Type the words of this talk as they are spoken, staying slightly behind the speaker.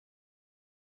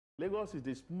Lagos is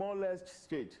the smallest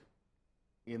state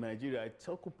in Nigeria. It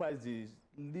occupies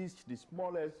the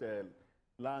smallest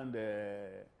land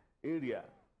area.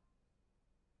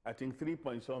 I think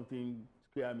 3-point-something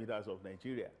square meters of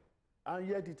Nigeria. And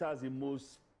yet it is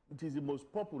the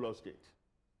most populous state.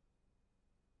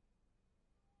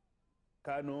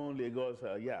 Kano, Lagos,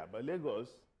 yeah, but Lagos,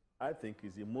 I think,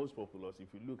 is the most populous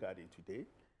if you look at it today.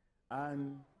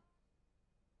 And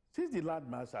since the land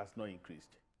mass has not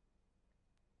increased,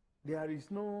 there is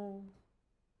no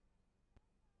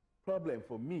problem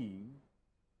for me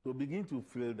to begin to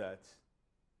feel that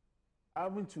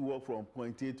having to walk from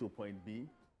point A to point B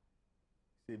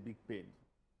is a big pain.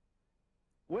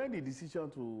 When the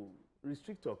decision to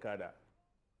restrict Okada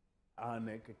and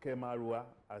Keke Marua,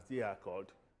 as they are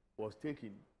called, was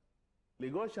taken,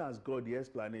 Lagosians got the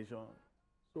explanation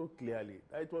so clearly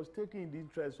that it was taken in the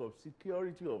interest of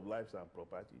security of lives and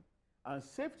property and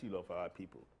safety of our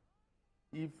people.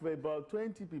 If about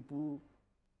 20 people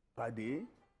per day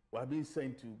were being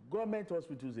sent to government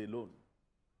hospitals alone,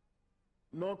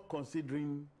 not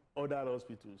considering other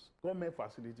hospitals, government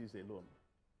facilities alone,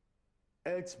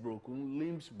 heads broken,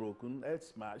 limbs broken, heads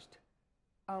smashed,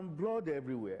 and blood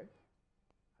everywhere,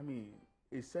 I mean,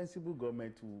 a sensible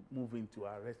government to move in to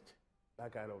arrest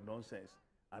that kind of nonsense.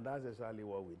 And that's exactly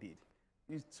what we did.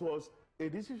 It was a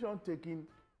decision taken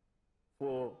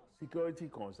for security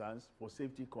concerns, for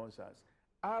safety concerns,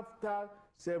 after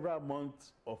several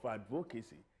months of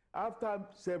advocacy, after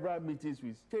several meetings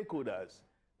with stakeholders,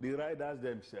 the riders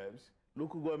themselves,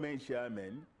 local government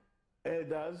chairmen,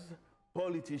 elders,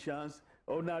 politicians,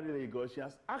 ordinary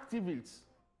Lagosians, activists,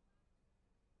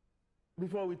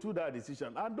 before we took that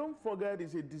decision. And don't forget,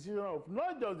 it's a decision of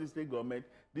not just the state government,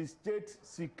 the State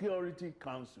Security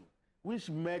Council, which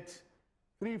met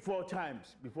 3-4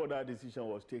 times before that decision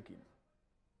was taken.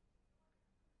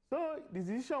 So the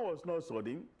decision was not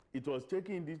sudden. It was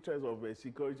taken in the interest of the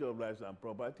security of lives and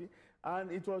property,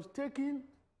 and it was taken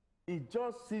in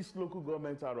just 6 local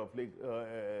governments out of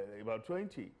about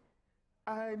 20.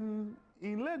 And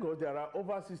in Lagos, there are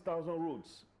over 6,000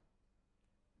 roads.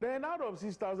 Then out of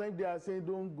 6,000, if they are saying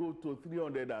don't go to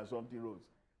 300 and something roads,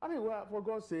 I mean, well, for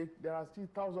God's sake, there are still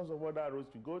thousands of other roads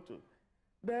to go to.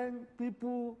 Then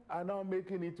people are now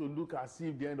making it to look as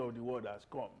if the end of the world has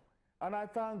come. And I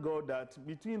thank God that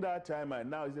between that time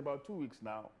and now, it's about 2 weeks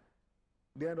now,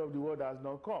 the end of the world has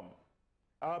not come.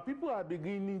 Our people are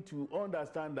beginning to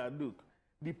understand that, look,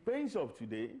 the pains of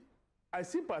today, I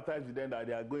sympathize with them that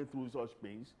they are going through such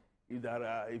pains,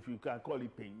 if you can call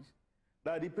it pains,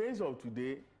 that the pains of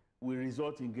today will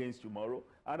result in gains tomorrow,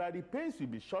 and that the pains will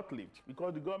be short-lived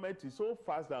because the government is so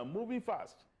fast and moving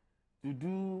fast to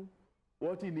do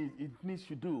what it needs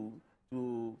to do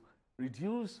to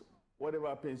reduce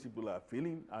whatever pains people are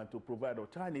feeling and to provide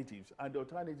alternatives. And the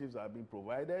alternatives are being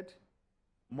provided.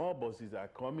 More buses are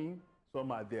coming.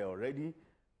 Some are there already.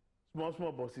 Small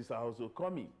buses are also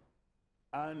coming.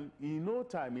 And in no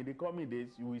time, in the coming days,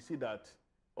 you will see that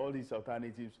all these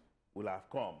alternatives will have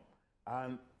come.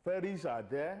 And ferries are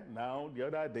there now. The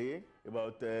other day,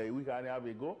 about a week and a half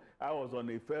ago, I was on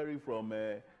a ferry from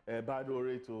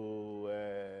Badore to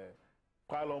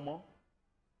Kwalomo.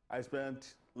 I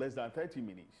spent less than 30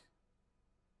 minutes.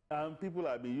 And people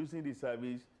have been using this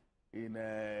service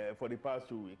for the past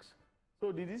 2 weeks.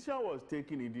 So the decision was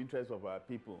taken in the interest of our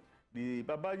people. The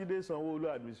Babajide SANWO OLU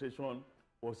administration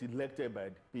was elected by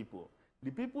the people.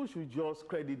 The people should just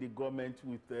credit the government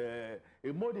with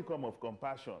a modicum of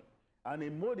compassion and a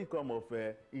modicum of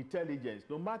intelligence,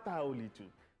 no matter how little,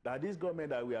 that this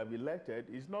government that we have elected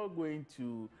is not going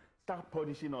to start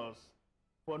punishing us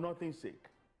for nothing's sake.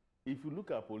 If you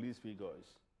look at police figures,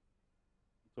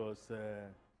 it was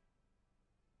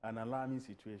an alarming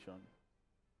situation.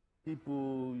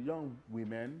 People, young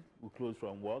women who close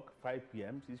from work, 5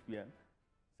 p.m., 6 p.m.,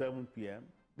 7 p.m.,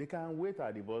 they can't wait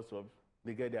at the bus stop.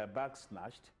 They get their bags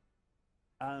snatched,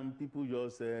 and people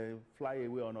just fly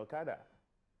away on Okada.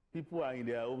 People are in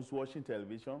their homes watching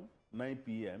television, 9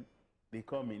 p.m., they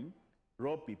come in,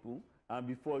 rob people, and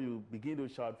before you begin to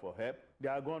shout for help, they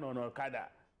are gone on Okada.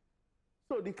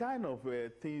 So the kind of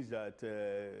things that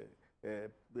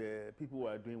people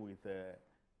were doing with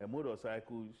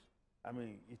motorcycles, I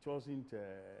mean, it wasn't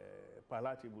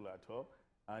palatable at all,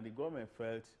 and the government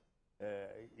felt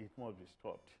it must be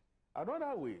stopped.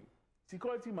 Another way,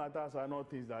 security matters are not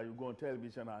things that you go on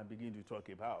television and begin to talk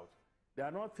about. They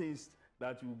are not things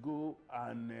that you go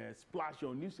and splash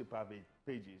on newspaper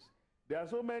pages. There are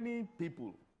so many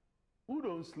people who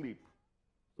don't sleep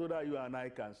so that you and I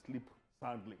can sleep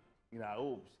soundly in our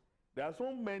homes. There are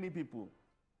so many people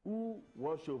who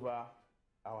watch over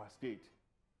our state.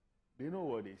 They know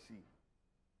what they see.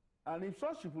 And if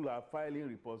such people are filing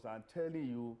reports and telling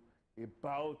you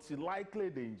about likely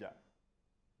danger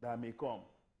that may come,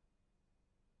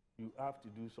 you have to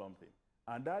do something.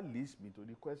 And that leads me to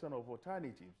the question of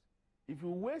alternatives. If you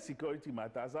weigh security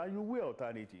matters and you weigh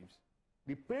alternatives,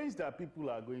 the pains that people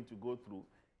are going to go through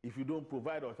if you don't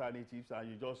provide alternatives and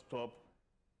you just stop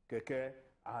keke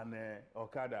and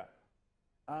okada,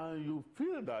 and you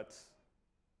feel that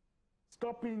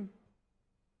stopping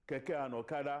keke and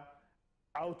okada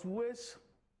outweighs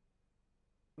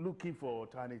looking for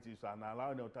alternatives and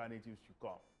allowing alternatives to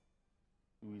come,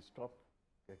 you will stop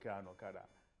keke and okada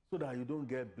so that you don't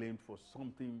get blamed for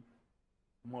something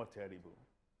more terrible.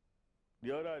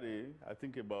 The other day, I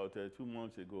think about 2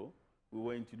 months ago, we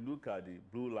went to look at the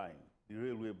blue line, the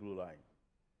railway blue line.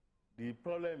 The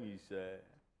problem is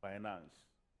finance.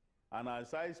 And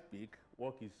as I speak,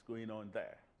 work is going on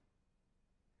there.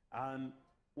 And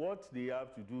what they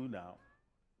have to do now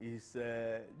is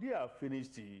they have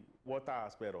finished the water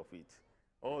aspect of it.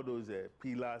 All those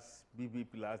pillars,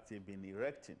 BB pillars they've been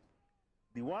erecting.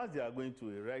 The ones they are going to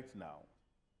erect now,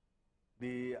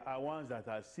 they are ones that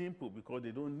are simple because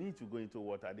they don't need to go into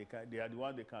water. They are the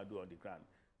ones they can do on the ground.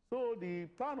 So the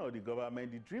plan of the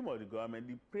government, the dream of the government,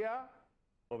 the prayer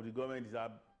of the government is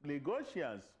that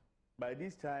Lagosians, by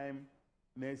this time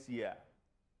next year,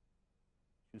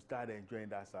 should start enjoying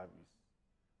that service.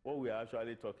 What we are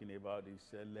actually talking about is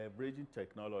leveraging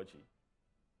technology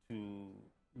to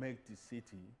make the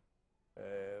city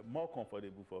more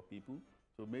comfortable for people,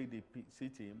 to make the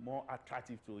city more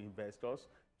attractive to investors,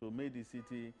 to make the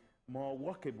city more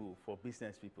workable for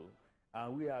business people.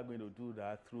 And we are going to do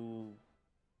that through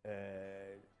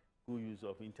good use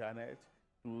of internet,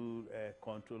 through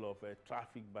control of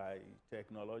traffic by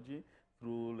technology,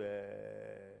 through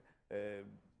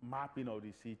mapping of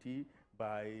the city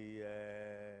by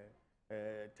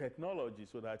technology,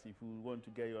 so that if you want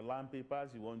to get your land papers,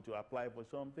 you want to apply for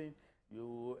something,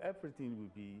 everything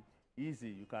will be easy.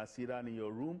 You can sit down in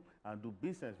your room and do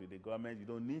business with the government. You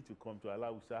don't need to come to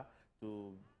Alausa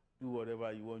to do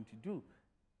whatever you want to do.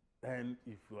 And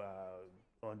if you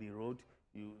are on the road,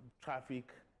 traffic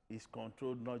is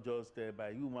controlled not just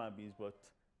by human beings, but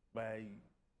by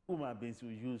human beings who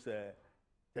use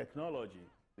technology.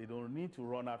 They don't need to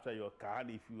run after your car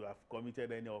if you have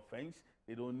committed any offense.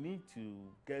 They don't need to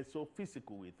get so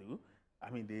physical with you. I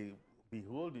mean, they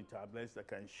behold the tablets that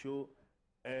can show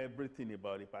everything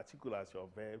about the particulars of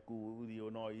vehicle, who the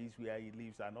owner is, where he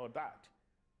lives, and all that.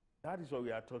 That is what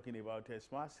we are talking about, a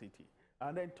smart city.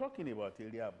 And then talking about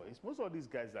area boys, most of these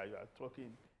guys that you are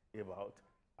talking about,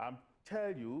 I'm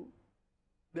telling you,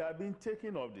 they are being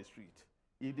taken off the street.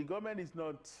 If the government is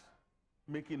not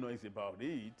making noise about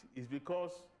it, it's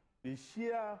because the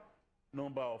sheer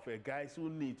number of guys who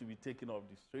need to be taken off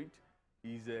the street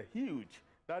is huge.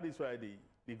 That is why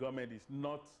the government is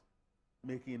not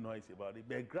making noise about it.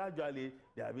 But gradually,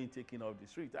 they are being taken off the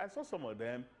street. I saw some of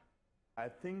them, I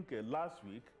think last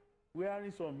week,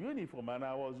 wearing some uniform, and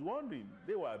I was wondering,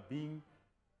 they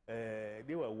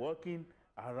were walking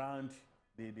around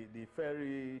the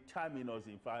ferry terminus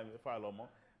in Falomo,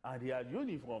 and they had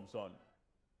uniforms on.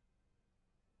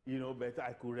 You know, but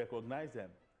I could recognize them.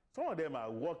 Some of them are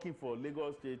working for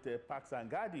Lagos State Parks and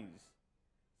Gardens.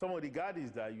 Some of the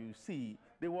gardens that you see,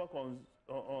 they work on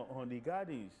the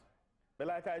gardens. But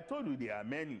like I told you, there are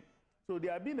many. So they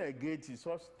are being engaged in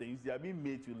such things. They are being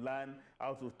made to learn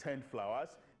how to tend flowers.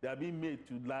 They are being made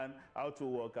to learn how to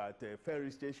work at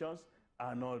ferry stations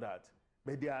and all that.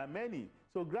 But there are many.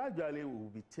 So gradually, we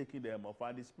will be taking them off.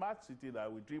 And the smart city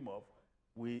that we dream of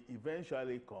will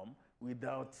eventually come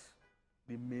without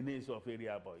the menace of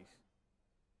area boys.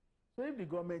 So if the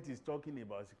government is talking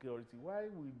about security, why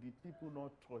will the people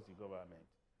not trust the government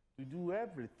to do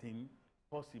everything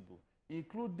possible,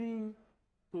 including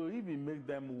to even make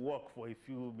them work for a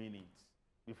few minutes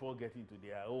before getting to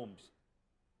their homes,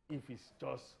 if it's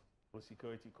just for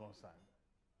security concern?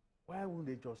 Why wouldn't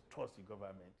they just trust the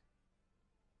government?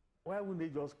 Why wouldn't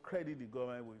they just credit the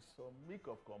government with some meek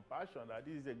of compassion that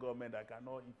this is a government that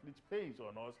cannot inflict pains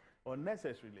on us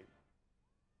unnecessarily?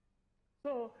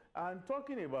 So I'm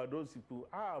talking about those people.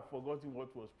 I have forgotten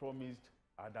what was promised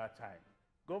at that time.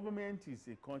 Government is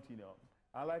a continuum.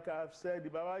 And like I've said, the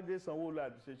SANWO OLU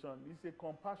administration is a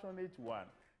compassionate one.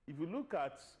 If you look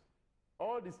at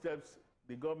all the steps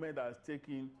the government has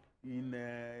taken in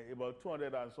about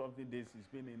 200 and something days it's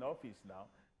been in office now,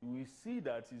 we see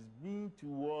that it's been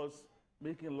towards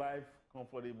making life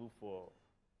comfortable for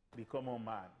the common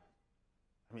man.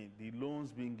 I mean, the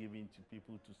loans being given to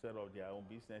people to set up their own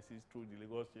businesses through the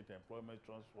Lagos State Employment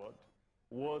Transport,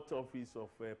 what Office of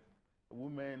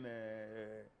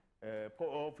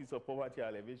Office of Poverty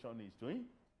Alleviation is doing.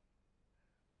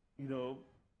 you know,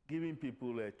 giving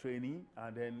people training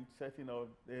and then setting up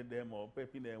them or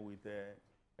prepping them with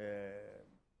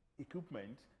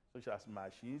equipment such as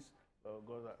machines,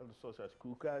 such as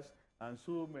cookers, and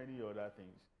so many other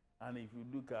things. And if you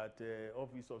look at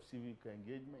Office of Civic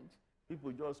Engagement,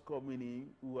 people just coming in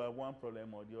who have one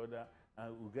problem or the other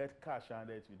and who get cash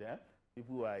handed to them.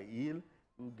 People who are ill,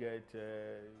 who get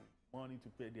money to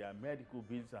pay their medical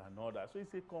bills and all that. So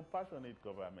it's a compassionate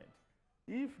government.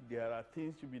 If there are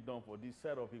things to be done for this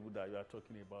set of people that you are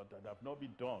talking about that have not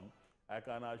been done, I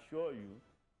can assure you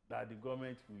that the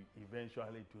government will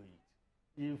eventually do it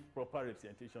if proper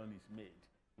representation is made.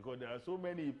 Because there are so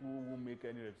many people who make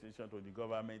any representation to the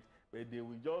government, but they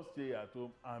will just stay at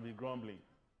home and be grumbling.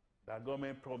 The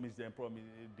government promised them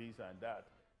this and that.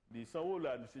 The SANWO OLU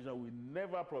administration will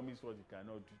never promise what it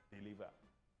cannot deliver.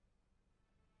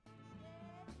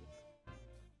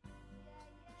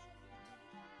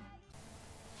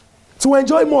 To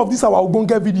enjoy more of these our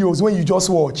ogbonge videos when you just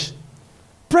watch,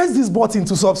 press this button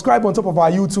to subscribe on top of our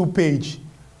YouTube page.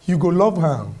 You go love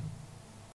am.